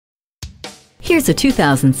Here's a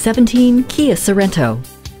 2017 Kia Sorento.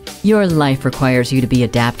 Your life requires you to be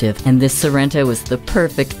adaptive, and this Sorento is the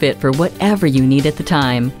perfect fit for whatever you need at the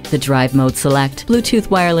time. The Drive Mode Select, Bluetooth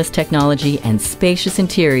wireless technology, and spacious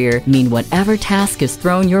interior mean whatever task is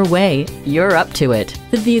thrown your way, you're up to it.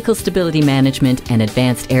 The vehicle stability management and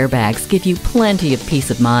advanced airbags give you plenty of peace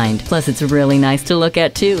of mind. Plus, it's really nice to look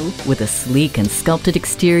at too, with a sleek and sculpted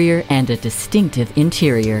exterior and a distinctive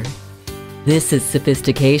interior. This is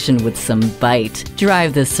sophistication with some bite.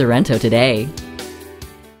 Drive this Sorento today.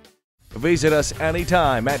 Visit us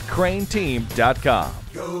anytime at crainteam.com.